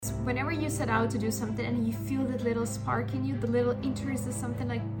whenever you set out to do something and you feel that little spark in you, the little interest is something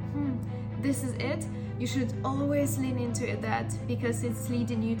like, this is it, you should always lean into it, because it's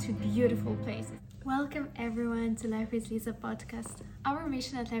leading you to beautiful places. Welcome everyone to Life with Lisa podcast. Our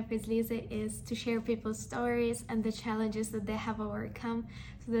mission at Life with Lisa is to share people's stories and the challenges that they have overcome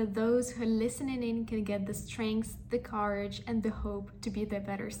so that those who are listening in can get the strength, the courage, and the hope to be their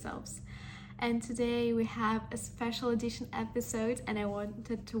better selves. And today we have a special edition episode, and I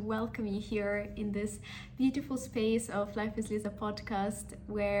wanted to welcome you here in this beautiful space of Life with Lisa podcast,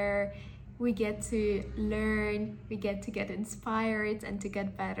 where we get to learn, we get to get inspired and to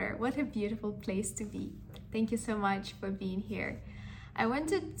get better. What a beautiful place to be. Thank you so much for being here. I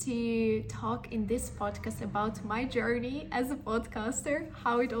wanted to talk in this podcast about my journey as a podcaster,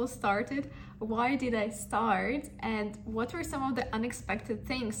 how it all started, why did I start, and what were some of the unexpected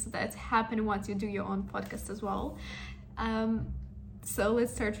things that happen once you do your own podcast as well. So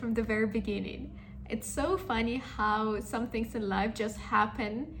let's start from the very beginning. It's so funny how some things in life just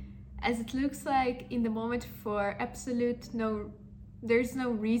happen as it looks like in the moment for there's no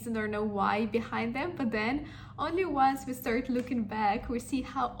reason or no why behind them, but then only once we start looking back, we see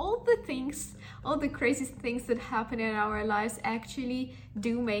how all the crazy things that happen in our lives actually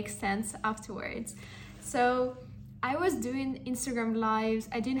do make sense afterwards. So I was doing Instagram lives.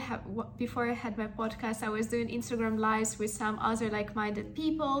 Before I had my podcast, I was doing Instagram lives with some other like-minded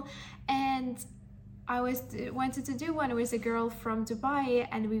people, and I wanted to do one with a girl from Dubai,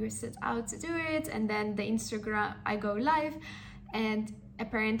 and we were set out to do it. And then the Instagram, I go live, and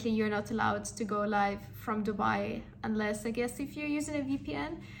apparently you're not allowed to go live from Dubai unless, I guess, if you're using a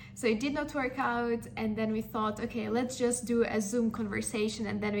VPN. So it did not work out. And then we thought, okay, let's just do a Zoom conversation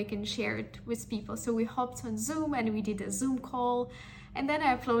and then we can share it with people. So we hopped on Zoom and we did a Zoom call, and then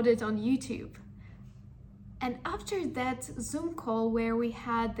I uploaded it on YouTube. And after that Zoom call where we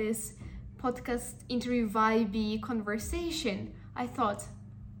had this podcast interview vibey conversation, I thought,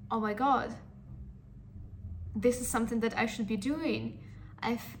 oh my god, this is something that I should be doing.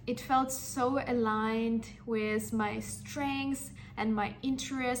 It felt so aligned with my strengths and my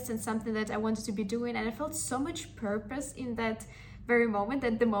interests and something that I wanted to be doing, and I felt so much purpose in that very moment.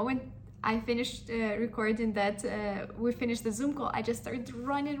 At the moment I finished recording that, we finished the Zoom call, I just started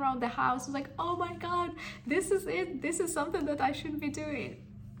running around the house. I was like, oh my god, this is it, this is something that I should be doing.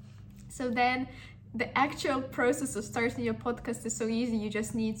 So then the actual process of starting your podcast is so easy. You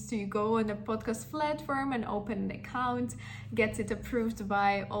just need to go on a podcast platform and open an account, get it approved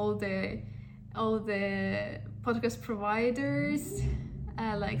by all the podcast providers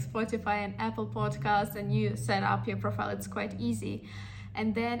like Spotify and Apple Podcasts, and you set up your profile. It's quite easy.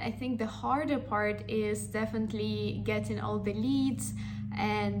 And then I think the harder part is definitely getting all the leads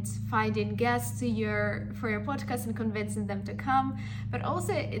and finding guests for your podcast and convincing them to come. But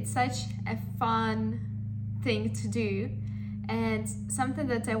also it's such a fun thing to do, and something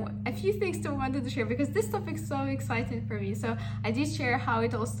that a few things I wanted to share, because this topic is so exciting for me. So I did share how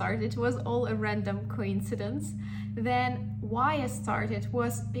it all started. It was all a random coincidence. Then why I started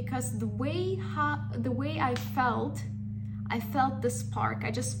was because the way I felt the spark.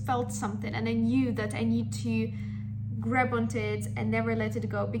 I just felt something, and I knew that I need to grab onto it and never let it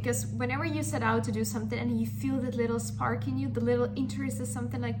go. Because whenever you set out to do something and you feel that little spark in you, the little interest is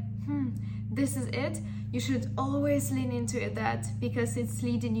something like, this is it, you should always lean into it, because it's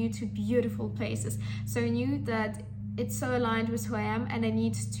leading you to beautiful places. So I knew that it's so aligned with who I am, and I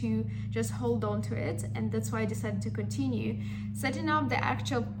need to just hold on to it, and that's why I decided to continue. Setting up the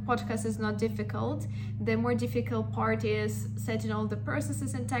actual podcast is not difficult. The more difficult part is setting all the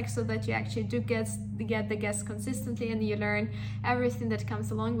processes intact so that you actually do get the guests consistently, and you learn everything that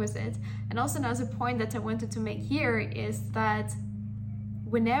comes along with it. And also another point that I wanted to make here is that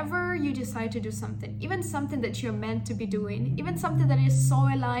whenever you decide to do something, even something that you're meant to be doing, even something that is so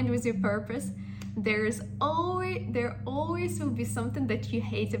aligned with your purpose, there always will be something that you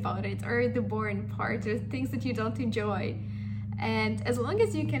hate about it, or the boring part, or things that you don't enjoy. And as long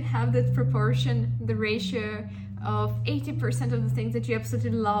as you can have that proportion, the ratio of 80% of the things that you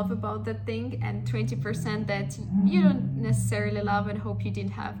absolutely love about that thing, and 20% that you don't necessarily love and hope you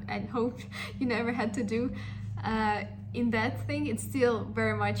didn't have and hope you never had to do in that thing, it still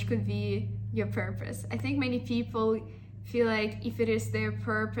very much could be your purpose. I think many people feel like if it is their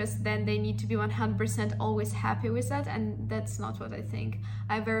purpose, then they need to be 100% always happy with that, and that's not what I think.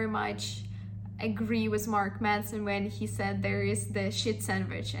 I very much agree with Mark Manson when he said there is the shit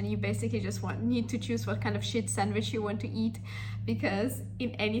sandwich, and you basically just need to choose what kind of shit sandwich you want to eat, because in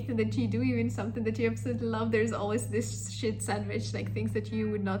anything that you do, even something that you absolutely love, there's always this shit sandwich, like things that you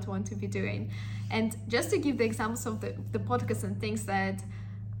would not want to be doing. And just to give the examples of the podcast and things that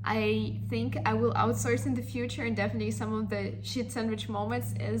I think I will outsource in the future, and definitely some of the shit sandwich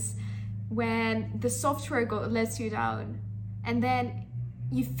moments is when the software lets you down, and then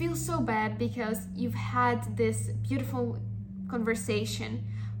you feel so bad because you've had this beautiful conversation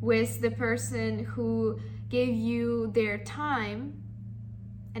with the person who gave you their time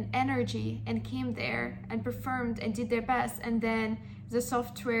and energy and came there and performed and did their best, and then the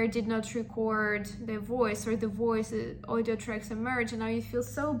software did not record the voice, or the voice audio tracks emerge, and now you feel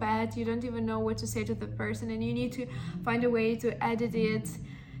so bad you don't even know what to say to the person, and you need to find a way to edit it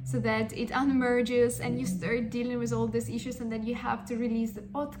so that it unmerges, and you start dealing with all these issues, and then you have to release the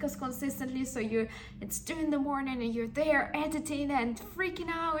podcast consistently, so it's 2 a.m. and you're there editing and freaking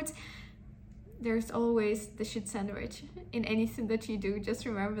out. There's always the shit sandwich in anything that you do. Just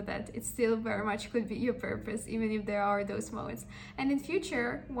remember that it still very much could be your purpose, even if there are those moments. And in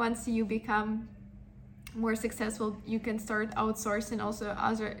future, once you become more successful, you can start outsourcing also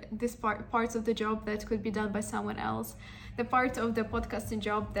parts of the job that could be done by someone else. The part of the podcasting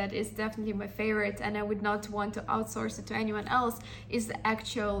job that is definitely my favorite, and I would not want to outsource it to anyone else, is the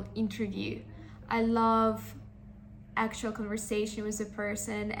actual interview. I love actual conversation with a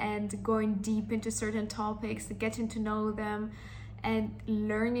person and going deep into certain topics, getting to know them and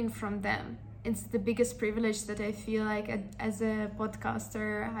learning from them. It's the biggest privilege that I feel like as a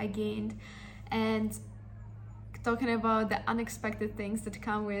podcaster I gained. And talking about the unexpected things that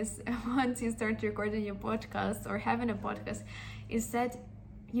come with once you start recording your podcast or having a podcast, is that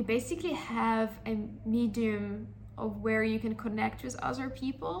you basically have a medium of where you can connect with other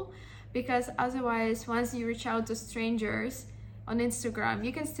people. Because otherwise, once you reach out to strangers on Instagram,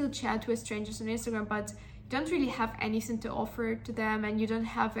 you can still chat with strangers on Instagram, but you don't really have anything to offer to them, and you don't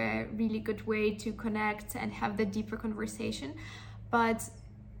have a really good way to connect and have the deeper conversation. But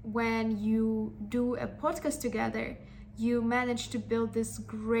when you do a podcast together, you manage to build this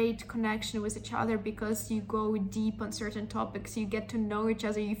great connection with each other because you go deep on certain topics, you get to know each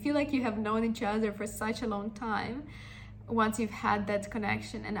other, you feel like you have known each other for such a long time once you've had that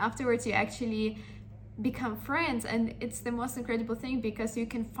connection, and afterwards you actually become friends. And it's the most incredible thing because you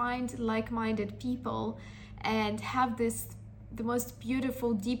can find like-minded people and have the most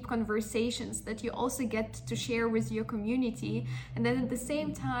beautiful deep conversations that you also get to share with your community, and then at the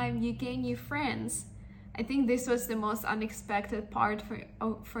same time you gain new friends. I think this was the most unexpected part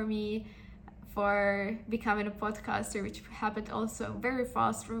for me for becoming a podcaster, which happened also very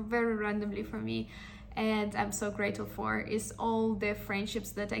fast, very randomly for me. And I'm so grateful for is all the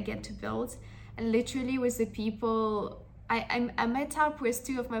friendships that I get to build. And literally with the people, I met up with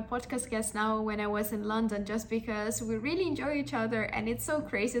 2 of my podcast guests now when I was in London, just because we really enjoy each other. And it's so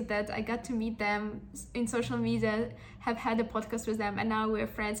crazy that I got to meet them in social media, have had a podcast with them, and now we're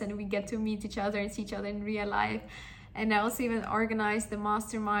friends and we get to meet each other and see each other in real life. And I also even organized the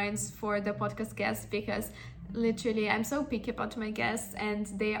masterminds for the podcast guests, because literally I'm so picky about my guests and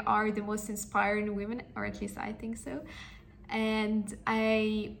they are the most inspiring women, or at least I think so. And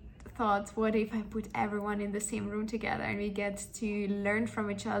I thought, what if I put everyone in the same room together and we get to learn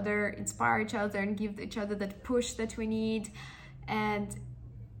from each other, inspire each other, and give each other that push that we need. And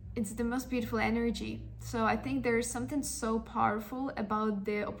it's the most beautiful energy. So I think there is something so powerful about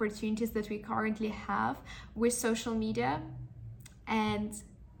the opportunities that we currently have with social media, and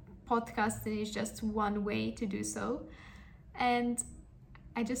podcasting is just one way to do so. And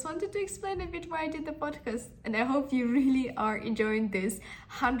I just wanted to explain a bit why I did the podcast, and I hope you really are enjoying this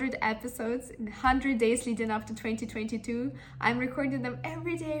 100 episodes in 100 days leading up to 2022. I'm recording them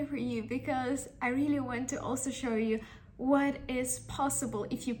every day for you because I really want to also show you what is possible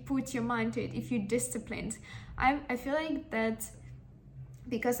if you put your mind to it, if you're disciplined. I feel like that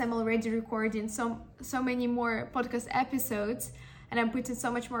because I'm already recording so many more podcast episodes, and I'm putting so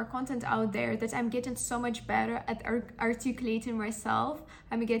much more content out there, that I'm getting so much better at articulating myself.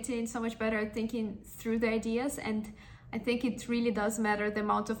 I'm getting so much better at thinking through the ideas. And I think it really does matter the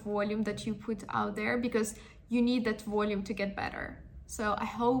amount of volume that you put out there, because you need that volume to get better. So I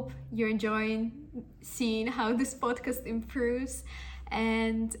hope you're enjoying seeing how this podcast improves.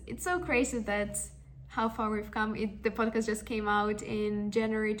 And it's so crazy that how far we've come. The podcast just came out in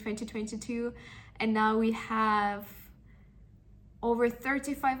January 2022, and now we have over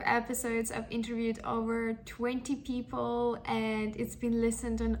 35 episodes. I've interviewed over 20 people, and it's been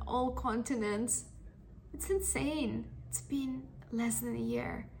listened on all continents. It's insane. It's been less than a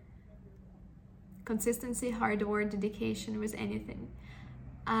year. Consistency, hard work, dedication with anything.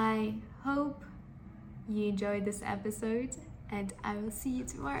 I hope you enjoyed this episode, and I will see you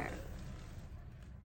tomorrow.